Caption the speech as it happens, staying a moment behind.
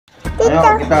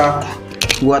Ayo kita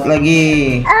buat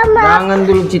lagi. Jangan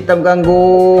dulu Cita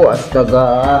ganggu.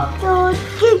 Astaga.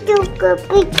 Juga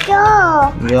bisa.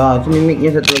 Ya, itu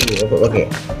mimiknya satu lagi. Oke.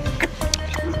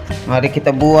 Mari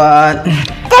kita buat.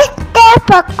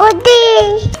 Aku di.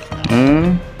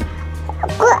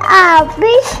 Aku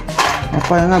habis.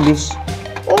 Apa yang habis?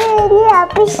 Ini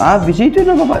habis. Habis itu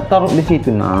udah Bapak taruh di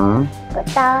situ, nah. Aku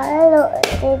taruh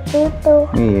di situ.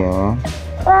 Iya.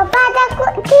 Bapak ada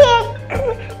kucing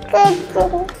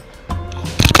kecil.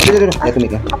 Duduk, lihat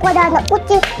mik ya. Aku ada anak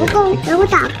kucing. Kamu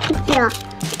takut ya?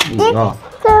 Iya.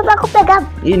 Coba aku pegang.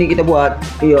 Ini kita buat.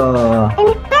 Iya.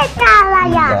 Ini peta lah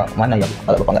ya. Iya, mana ya?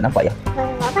 Kalau Bapak nggak nampak ya.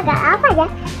 Bapak nggak apa ya?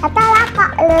 Kata laka.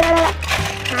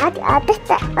 Di atas.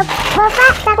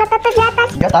 Bapak tangan di atas.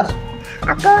 Di atas.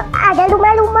 Aku ada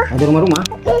rumah-rumah. Ada rumah-rumah.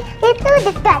 Itu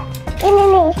dekat. Ini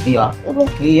nih. Iya. Ini.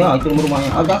 Iya, itu rumah-rumahnya.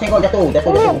 Oh, jangan senggol, jatuh.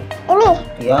 Ini.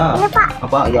 Iya. Ini Pak.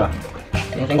 Apa? Iya.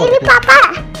 Yang senggol Ini jatuh. Papa.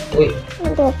 Wih.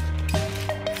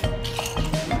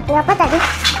 Ini apa tadi?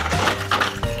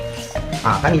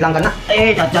 Ah, kan hilang kan nak?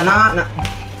 Caca nak.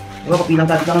 Coba Bapak bilang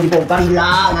tadi kalau dibongkar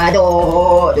hilang.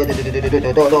 Aduh.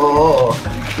 Tuh.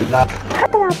 Hilang.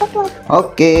 Kenapa tuh?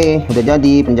 Oke, udah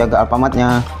jadi penjaga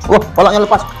Alfamatnya. Wah, kolaknya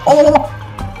lepas. Oh.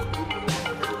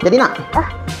 Jadi nak.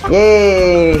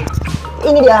 Yeay.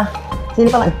 Ini dia. Sini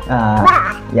palanya.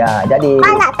 Ya, jadi.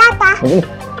 Mana Tata? Ini.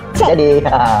 Jadi.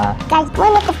 Guys,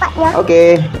 mana tempatnya?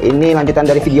 Oke, ini lanjutan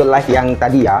dari video live yang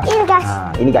tadi ya. Ini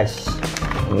guys.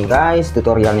 Ini guys,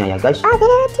 tutorialnya ya guys.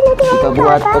 Sini. Kita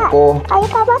buat toko Ayo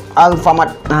Papa.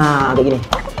 Alfamart. Nah, kayak gini.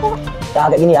 Ya,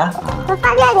 kayak gini ya.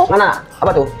 Bapak lihat nih. Mana?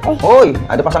 Apa tuh? Oi,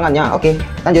 ada pasangannya. Oke,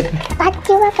 lanjut.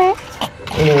 Kaki Bapak.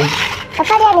 Ini.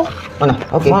 Bapak lihat nih. Mana?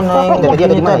 Oke. Mana? Tadi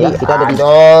ada di mana ya? Kita ada di.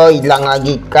 Oh, hilang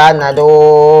lagi kan.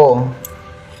 Aduh.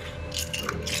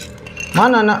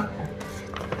 Mana nak?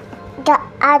 Gak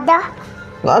ada.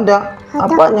 Nggak ada.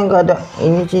 Apanya nggak ada?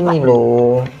 Ini sini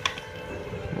loh.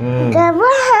 Gak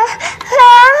boleh.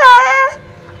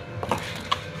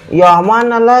 Ya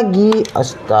mana lagi?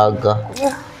 Astaga.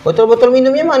 Botol-botol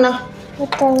minumnya mana?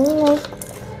 Botol minum.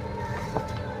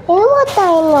 Ini botol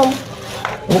minum.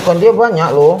 Bukan, dia banyak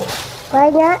loh.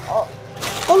 Banyak.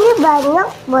 Ini banyak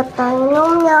botol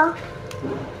minumnya.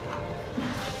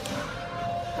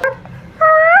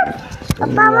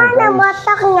 Apa mana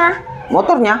botolnya?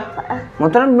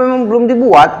 Motornya memang belum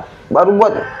dibuat, baru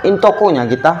buat tokonya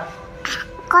kita.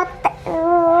 Kotak.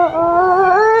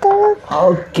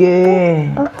 Oke.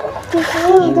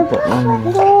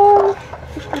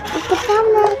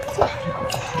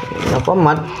 Apa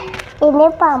mat? Ini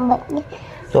pamatnya.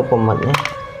 Siapa matnya?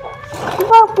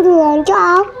 Mau belanja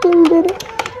aku dulu.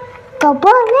 Gak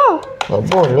boleh. Gak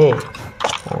boleh.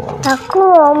 Aku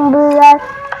mau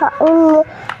belanja ini.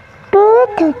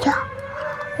 Beda.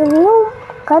 Ini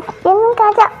kaca.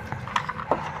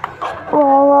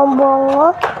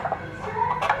 Bongo.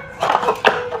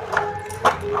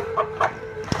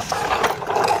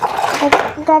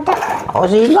 Gak ada. Oh,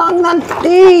 hilang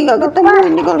nanti, nggak ketemu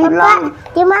ini kalau hilang.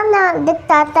 Di mana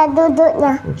Tata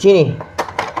duduknya? Sini.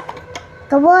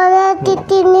 Gak boleh di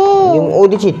sini. Oh,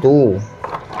 di situ.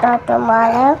 Tata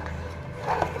malam.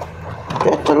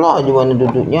 Celah aja mana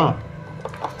duduknya.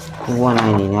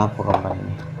 Mana ini apa kabar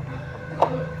ini?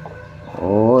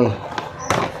 Oi.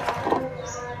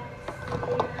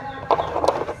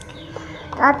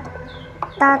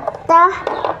 Tata.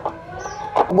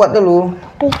 Buat dulu.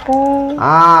 Pikir.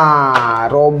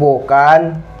 Robo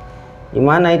kan?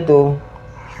 Gimana itu?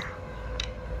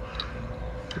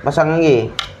 Pasang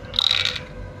lagi.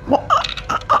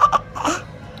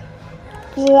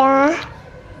 Ya.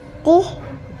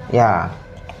 Ya.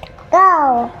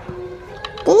 Go.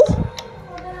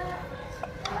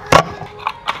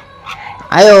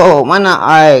 Ayo, mana?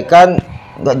 Kan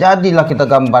nggak jadilah kita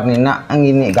gambar nih nak.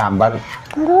 Ini gambar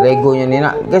Legonya nih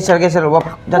nak. Geser.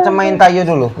 Bapak Caca main tayo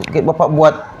dulu. Bapak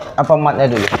buat apa matnya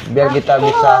dulu, biar kita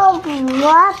bisa.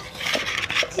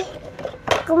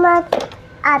 Buat.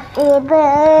 Happy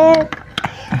birthday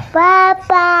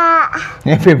Bapak.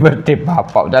 Happy birthday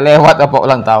Bapak. Udah lewat apa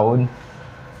ulang tahun.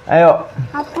 Ayo.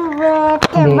 Happy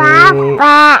birthday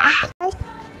Bapak.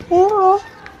 Ini.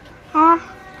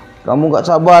 Kamu nggak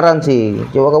sabaran sih.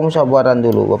 Coba kamu sabaran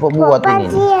dulu. Bapak buat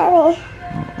ini.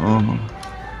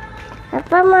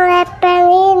 Bapak mau lepel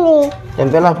ini.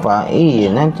 Tempel apa?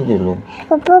 Iya, nanti dulu.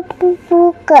 Bapak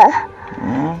buka.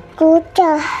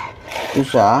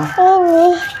 Susah.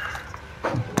 Ini.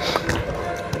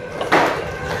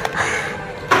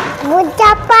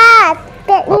 Cepat.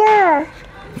 Petnya.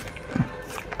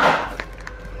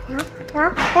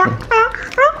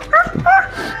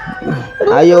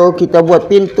 Ayo kita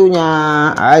buat pintunya.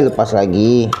 Ayo lepas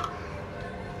lagi.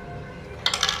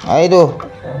 Ayo tuh.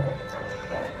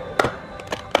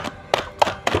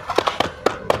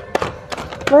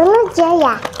 Bunuh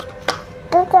ya.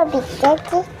 Tuh bisa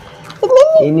sih.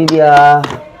 Ini dia.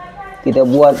 Kita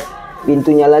buat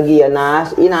pintunya lagi ya,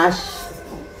 Nas. Inas.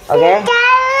 Oke.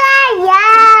 Ya.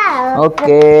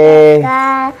 Oke.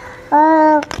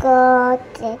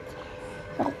 Oke.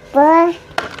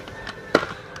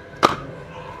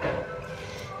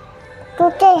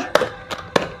 Tuh ya.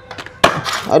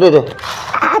 Aduh tuh.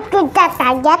 Aku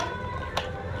tajat.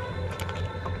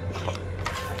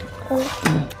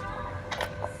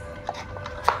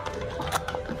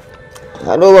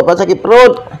 Aduh, Bapak sakit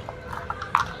perut.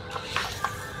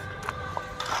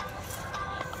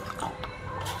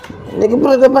 Sakit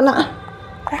perut apa nak?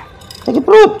 Sakit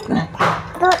perut.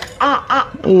 Tuh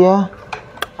Iya.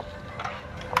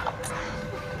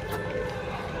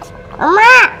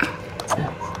 Mama.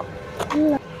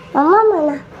 Mama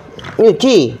mana?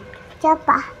 Nyuci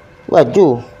Siapa?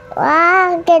 baju.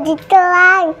 Wah, jadi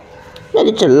telan.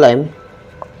 Jadi celem.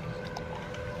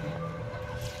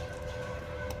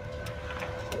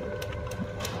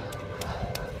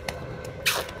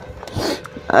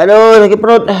 Aduh, sakit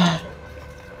perut.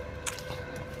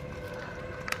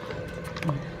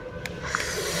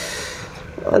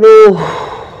 Aduh.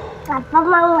 Papa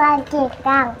mau ngaji,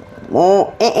 Kang.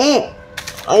 Mau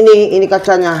Oh, ini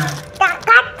kacanya.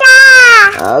 Kaca.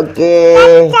 Oke.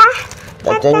 Kaca.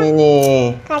 Kacanya ini.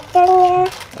 Kacanya.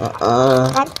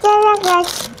 Kacanya,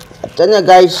 guys. Kacanya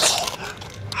guys.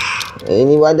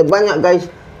 Ini ada banyak guys.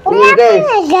 Ini Lihat guys.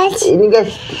 ini, guys. Ini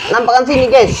guys. Nampakkan sini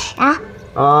guys.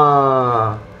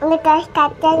 Ah, ini guys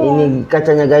kacanya. Ini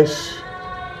kacanya guys.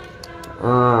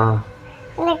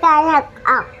 Ini kayak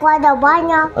aku ada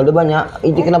banyak. Ada banyak.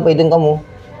 Ini kenapa hidung kamu?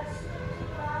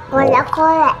 Banyak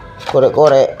korek.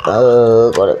 Korek-korek.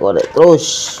 Korek-korek terus.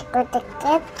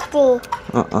 Kecil-kecil.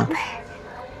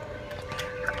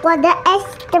 Aku ada es,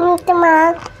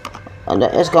 teman-teman. Ada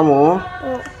es kamu.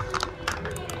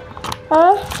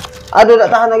 Hmm? Aduh, tak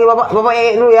tahan lagi bapak. Bapak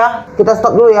dulu ya. Kita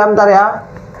stop dulu ya, bentar ya.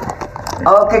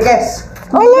 Oke guys.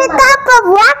 Ini apa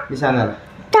buat? Di sana.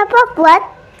 Apa buat?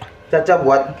 Caca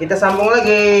buat. Kita sambung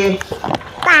lagi.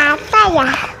 Kata ya.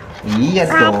 Iya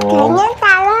dong. Kayaknya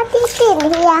taruh di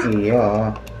sini ya. Iya.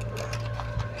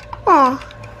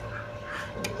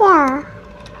 Ya.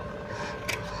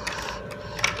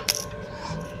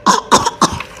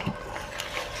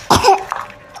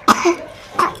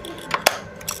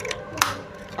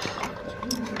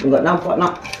 Enggak nampak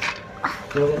nak.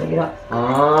 Kira-kira.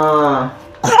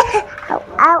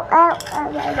 Au.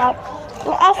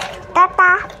 Es,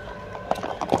 tata.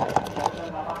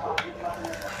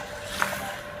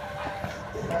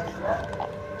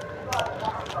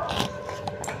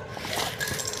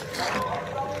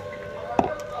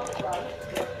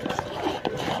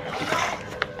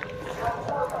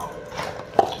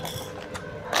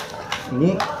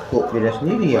 Ini kok beda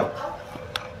sendiri ya?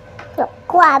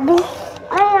 Aku habis.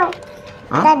 Mana?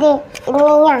 Hah? Tadi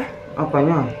ininya.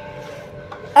 Apanya?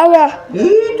 Ini.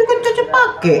 Itu kan Caca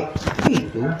pakai.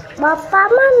 Itu. Bapak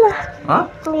mana? Hah?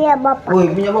 Iya, Bapak. Woi,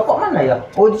 punya bapak mana ya?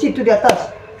 Oh, di situ di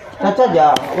atas. Caca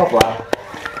aja, nggak apa-apa.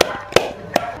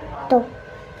 Tuh.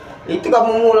 Itu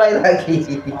kamu mulai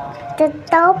lagi.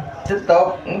 Tutup.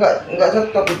 Stop. Enggak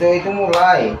stop itu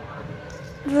mulai.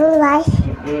 Mulai.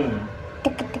 Hmm.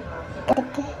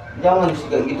 Jangan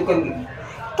kayak gitu kan.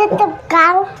 Tutup,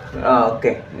 Kang.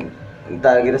 Oke.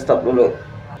 Ntar kita stop dulu.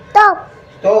 Tutup.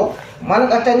 Stop. Mana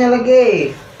kacanya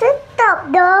lagi? Tutup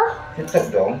dong. Stop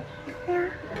dong.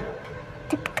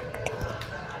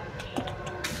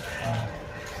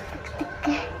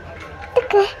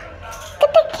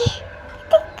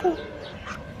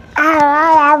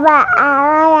 Laba.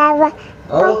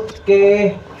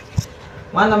 Oke.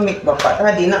 Mana mic bapak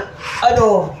tadi nak?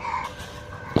 Aduh.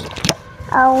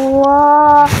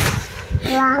 Allah.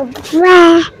 Laba.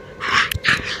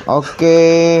 Oke,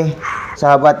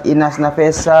 sahabat Inas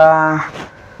Nafesa,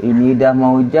 ini udah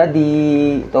mau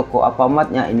jadi toko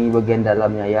Alfamartnya. Ini bagian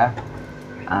dalamnya ya.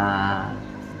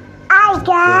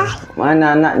 Aja.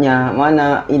 Mana anaknya?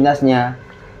 Mana Inasnya?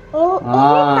 Ini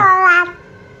sholat.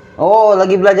 Oh,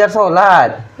 lagi belajar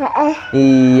sholat.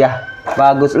 Iya,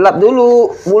 bagus. Lap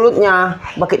dulu mulutnya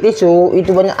pakai tisu.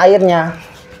 Itu banyak airnya.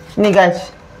 Ini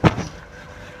guys.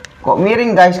 Kok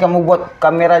miring guys? Kamu buat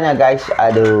kameranya guys.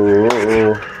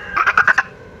 Aduh.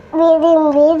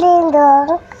 Miring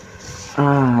dong.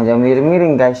 Jangan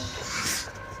miring-miring guys.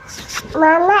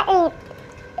 Mana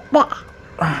itu?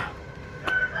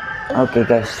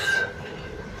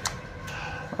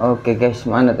 Oke guys,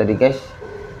 mana tadi guys?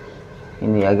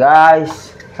 Ini ya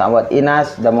guys, sahabat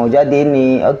Inas udah mau jadi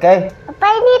ini, oke? Apa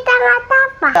ini tangan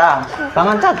apa?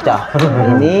 Tangan Caca.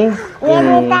 Ini.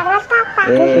 Ini tangan Papa.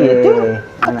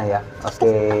 Mana ya?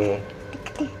 Oke.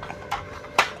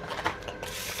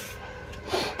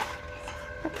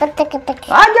 Ketik.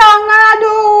 Jangan,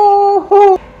 aduh.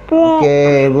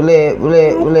 Oke, boleh.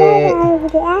 Beli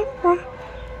apa?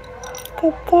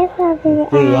 Ketik beli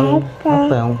Itu yang apa?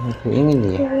 apa yang ini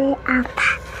dia? Beli apa?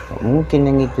 Mungkin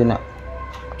yang itu nak.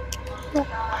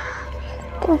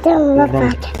 Itu apa?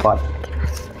 Empat.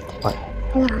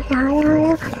 Ya.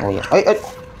 Oh ya. Ay.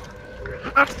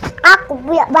 Aku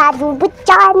punya baju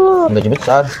besar nih. Baju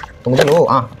besar. Tunggu dulu.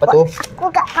 Apa tuh? Aku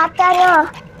gak kacanya.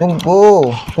 Tunggu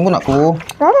nakku.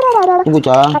 Tunggu,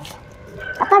 Ca.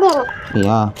 Apa dia?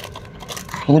 Iya.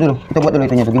 Tunggu dulu. Kita buat dulu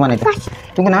itunya tuh gimana itu.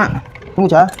 Tunggu, Nak.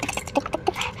 Tunggu, Ca.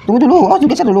 Tunggu dulu. Oh,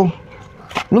 geser dulu.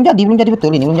 Belum jadi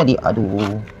betul ini, belum jadi.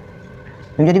 Aduh.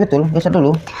 Belum jadi betul. Geser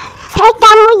dulu. Hei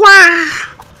kamu ya.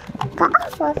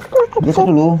 Geser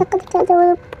dulu.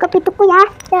 Kepituku ya.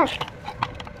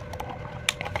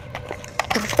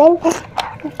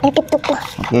 Kepituku.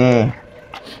 Oke.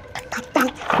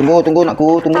 Tunggu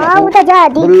nakku. Udah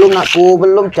jadi. Belum nakku,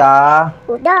 belum, Ca.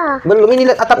 Udah. Belum, ini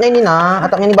lihat atapnya ini, Nak.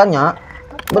 Atapnya ini banyak.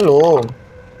 Belum,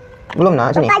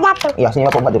 Nak. Sini. Bapak jatuh. Iya, sini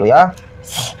Bapak buat dulu ya.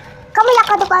 Kamu ya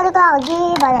aduk-aduk lagi,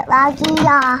 banyak lagi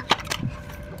ya.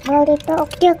 Boleh tuh,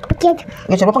 oke.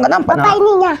 Geser, Bapak nggak nampak, Bapak Nak.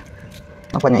 ininya.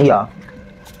 Apanya? Iya.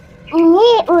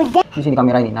 Ini udah. Di sini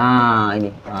kamera ini. Nah,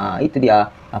 ini. Nah, itu dia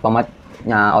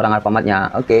Alfamart-nya, orang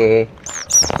Alfamart-nya. Oke,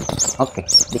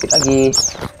 dikit lagi.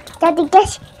 Jadi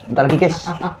guys. Bentar lagi, guys.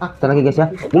 Ya.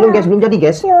 Belum jadi,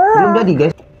 guys. Belum jadi,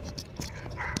 guys.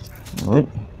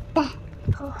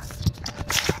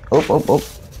 Up.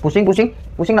 Pusing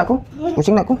nakku.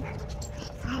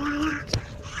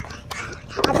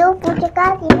 Aduh, putih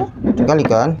kali. Sekali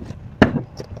kan.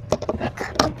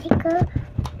 Putih ke.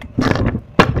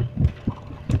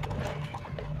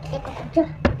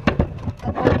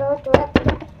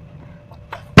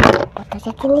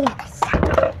 Ini ya guys.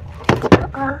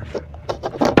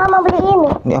 Apa mau beli ini?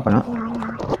 Ini apa, Nak?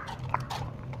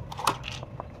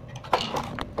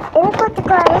 Ini putih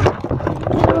kali.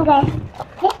 Ini guys.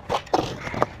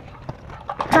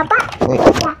 Bapak. Woi.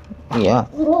 Ya. Iya.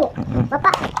 Ini.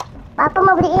 Bapak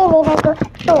mau beli ini Lego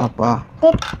tuh. Apa?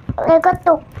 Lego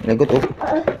tuh. Lego tuh.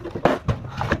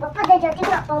 Bapak udah jadi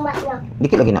nggak pembaknya?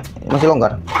 Dikit lagi, Nak. Masih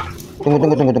longgar. Tunggu.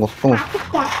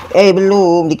 Ya.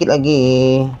 Belum, dikit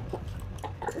lagi.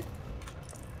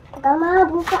 Gak mau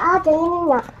buka aja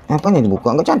ini nak. Apanya dibuka?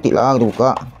 Enggak cantik lah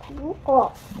dibuka. Buka.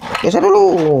 Geser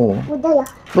dulu. Udah ya.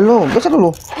 Belum, geser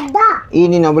dulu. Udah.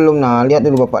 Ini nak belum, nak. Lihat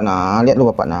dulu Bapak, nak.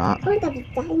 Kau udah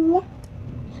bicain ya.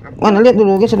 Mana lihat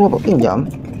dulu, geser dulu Bapak pinjam.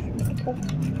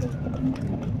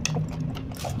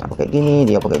 Nah, pakai gini,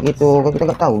 dia pakai gitu. Kan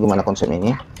kita nggak tahu gimana konsepnya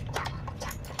ini.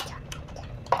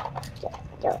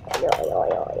 Yo.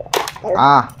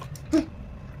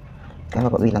 Kan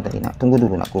Bapak bilang tadi, nak. Tunggu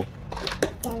dulu, nakku.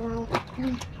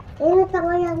 Ini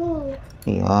tangan yang ini.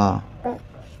 Iya.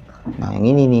 Nah, yang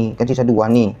ini nih, kan sisa 2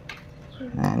 nih.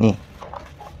 Nah, nih.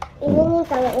 Ini nih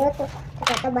kalau itu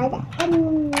kata banyak kan.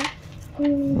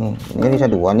 Nih, ini kan sisa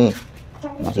 2 nih.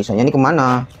 Nah, sisanya nih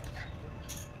kemana?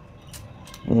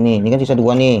 Ini kan sisa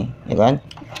 2 nih, ya kan?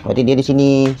 Berarti dia di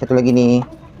sini, satu lagi nih.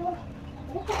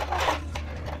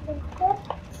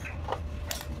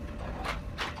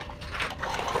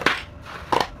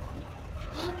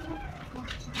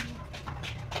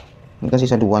 Ini kan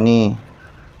sisa 2 nih.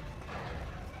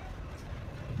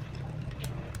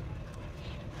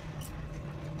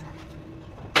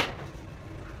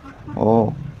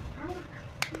 Oh.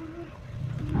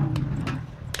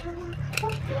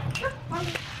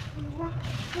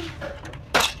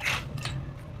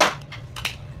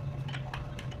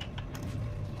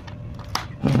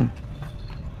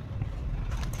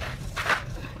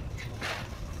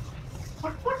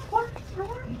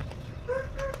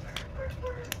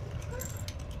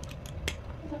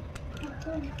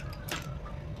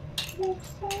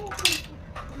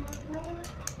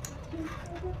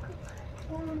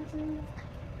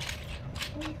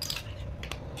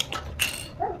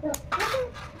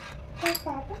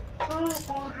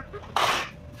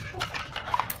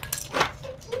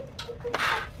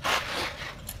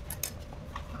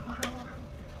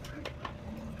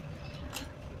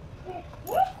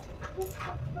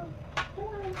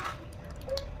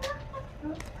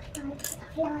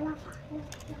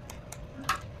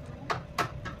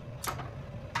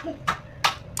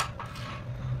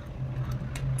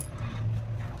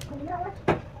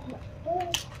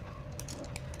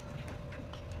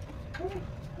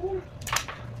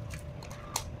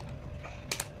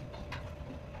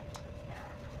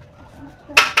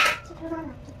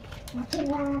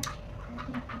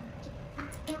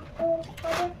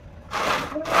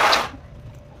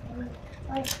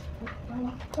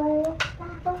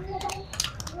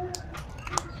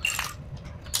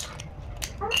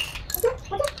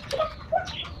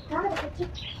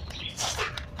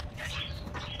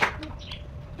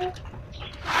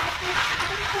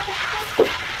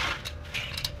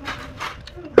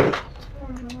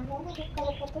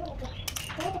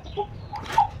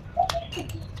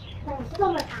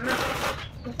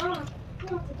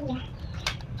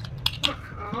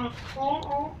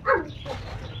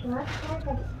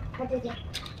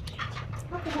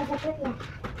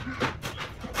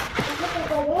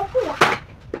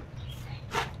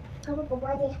 Kamu bobo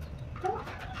aja ya.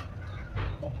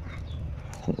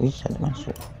 Bisa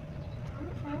masuk.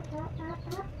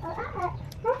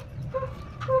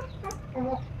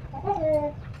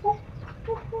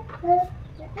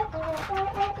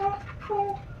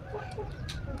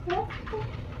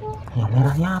 Yang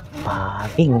merahnya apa?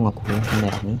 Bingung aku yang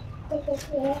merah nih.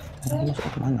 Merahnya masuk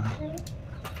ke mana?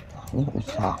 Ini nggak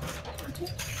bisa.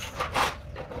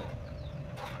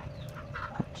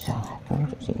 Nggak bisa. Aku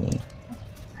masuk sini.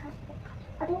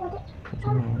 Ini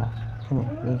merah. Sini.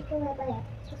 Nih.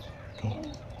 Oke.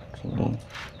 Sini.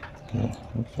 Oke.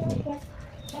 Ini sini.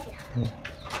 Oke.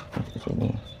 Masuk sini.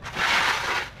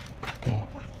 Oke.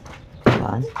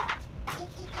 Kan?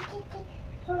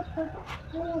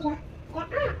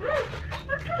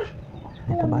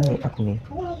 Terbalik aku nih.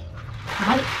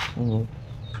 Ini.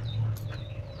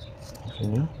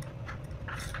 Sini.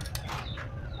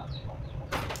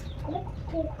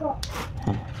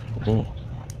 Ini.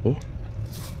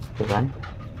 Itu kan?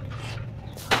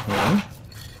 Ini.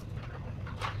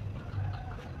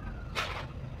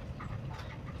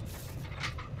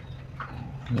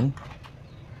 Ini.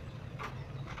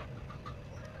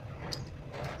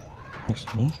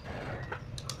 Sini.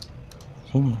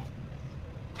 Sini.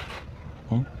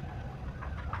 Ya.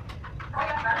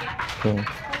 Oke.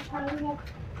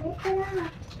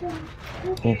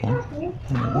 Oke kan?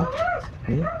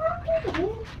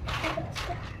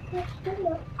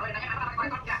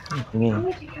 Ini. Ini.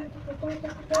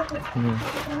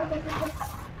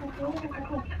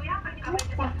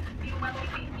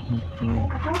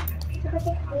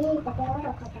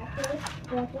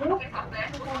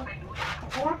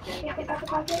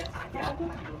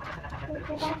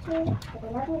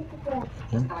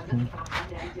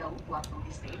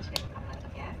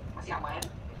 Masih aman.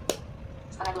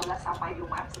 Setengah 12 sampai di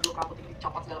rumah sebelum kamu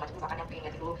dicopot segala macam, misalkan yang pengen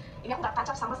ganti dulu. Ini aku nggak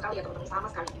kacap sama sekali ya teman-teman, sama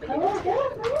sekali.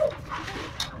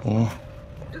 Oke.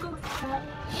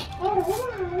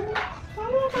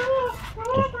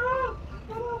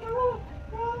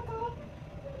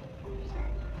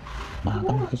 Nah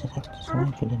kan bisa satu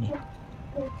semua sudah nih.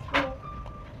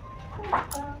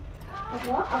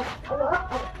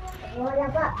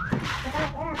 Berapa?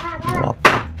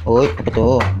 Oi, apa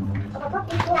tuh?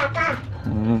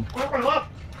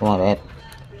 Kemarin.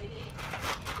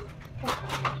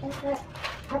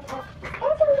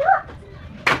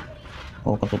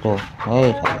 Oh, apa tuh? Hei,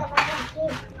 salah.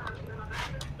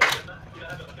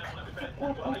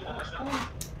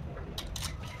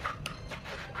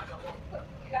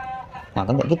 Nah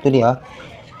kan kayak gitu dia.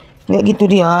 Kayak gitu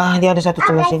dia. Dia ada satu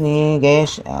celah sini,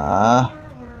 guys.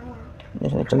 Ada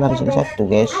satu celah di sini satu,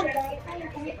 guys.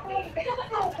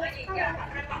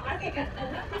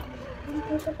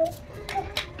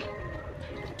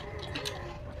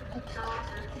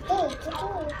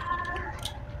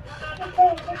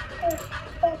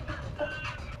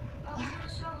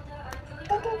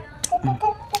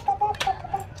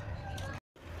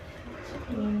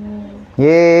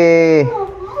 Yeay,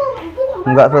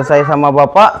 nggak selesai sama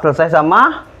bapak, selesai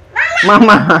sama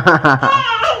mama.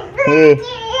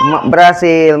 Mak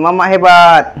berhasil, mama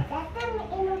hebat.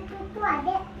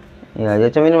 Ya,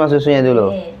 Caca minum susunya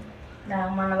dulu. Nah,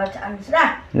 mana bacaan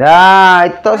sudah? Nah,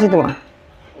 itu situ mah.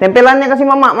 Tempelannya kasih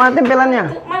mama, mana tempelannya?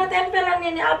 Mana tempelannya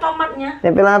nih, alpamatnya?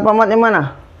 Tempelan alpamatnya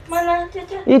mana? Mana,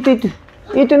 Caca?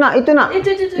 Itu nak.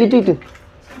 Itu.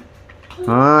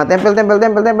 Ah, tempel.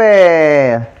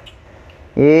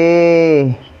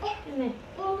 Ini.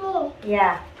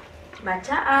 Ya.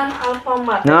 Bacaan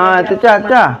alfamat. Nah, itu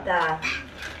Caca.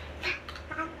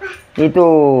 Itu,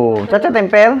 Caca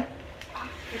tempel.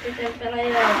 Itu tempel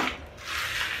aja.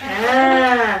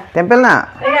 Nah. Tempel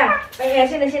nak.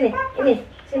 Pegang sini. Ini,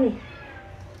 sini.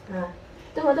 Nah.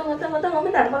 Tunggu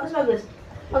bentar. Bagus.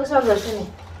 Sini.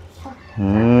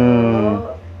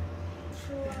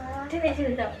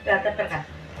 Sini tempelkan.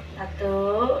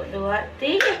 1, 2,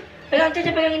 3. Pegang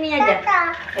Caca, pegang ini aja.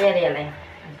 Oh, ya.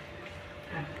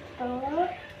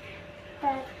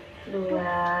 2,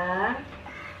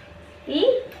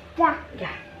 3.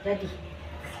 Ya, jadi.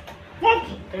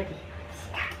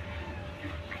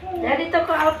 Jadi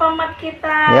toko Alfamart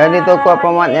kita. Ya di toko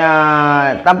Alfamartnya.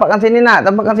 Tampakkan sini nak,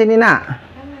 tampakkan sini nak.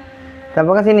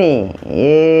 Tampakkan sini.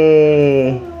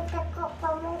 Toko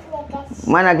pamuknya guys.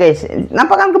 Mana guys?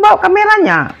 Nampakkan ke bawah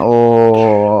kameranya.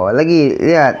 Oh, lagi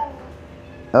lihat.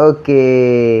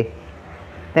 Oke.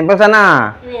 Tempel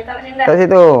sana. Ini taruh sini. Taruh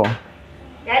situ.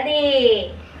 Jadi.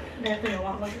 Udah tuh,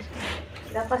 Mak, bagus.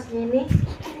 Lepas ini.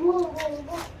 Tunggu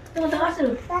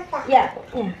dulu. Ya.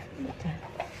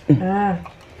 Nah.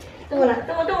 Tunggu.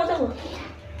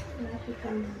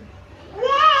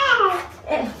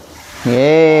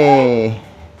 Yeay.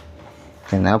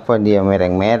 Kenapa dia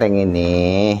mereng-mereng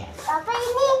ini? Papa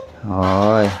ini.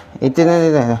 Oh, itu nanti.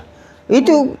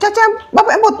 Itu Caca,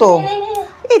 bapak yang foto. Ini.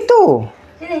 Itu.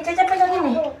 Sini, Caca pegang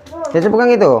ini. Caca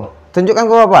pegang itu. Tunjukkan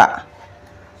ke bapak.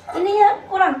 Ini ya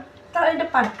kurang. Taruh di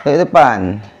depan. Dari depan.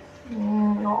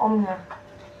 Omnya.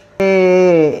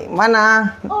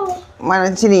 Mana?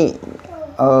 Mana sini?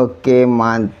 Oke,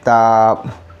 mantap.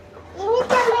 Ini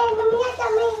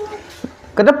sama ini.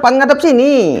 Ke depan ngadep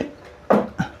sini.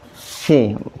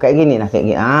 Sini, kayak gini nah, kayak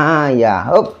gini. Ah, ya.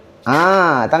 Up.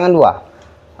 Ah, tangan dua.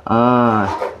 Ah.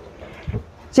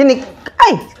 Sini.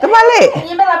 Ay, terbalik.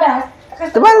 Ini belah.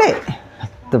 Terbalik.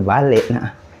 Terbalik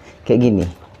nah. Kayak gini.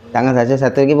 Tangan saja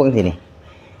satu lagi bukan sini.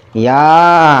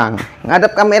 Yang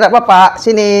ngadep kamera Bapak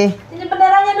sini. Ini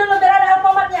benderanya dulu biar ada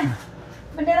Alfamartnya.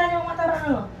 Benderanya mau taruh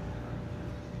dulu.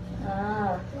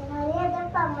 Ini ada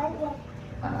pamuknya.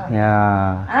 Ya.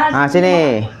 Ah, Ah,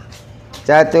 sini.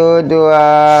 1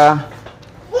 2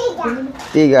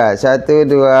 3. 1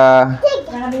 2.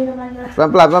 Jangan minum lagi.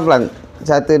 Pelan-pelan.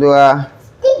 1 2.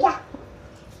 3.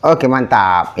 Oke,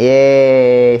 mantap.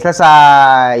 Yeay,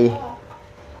 selesai.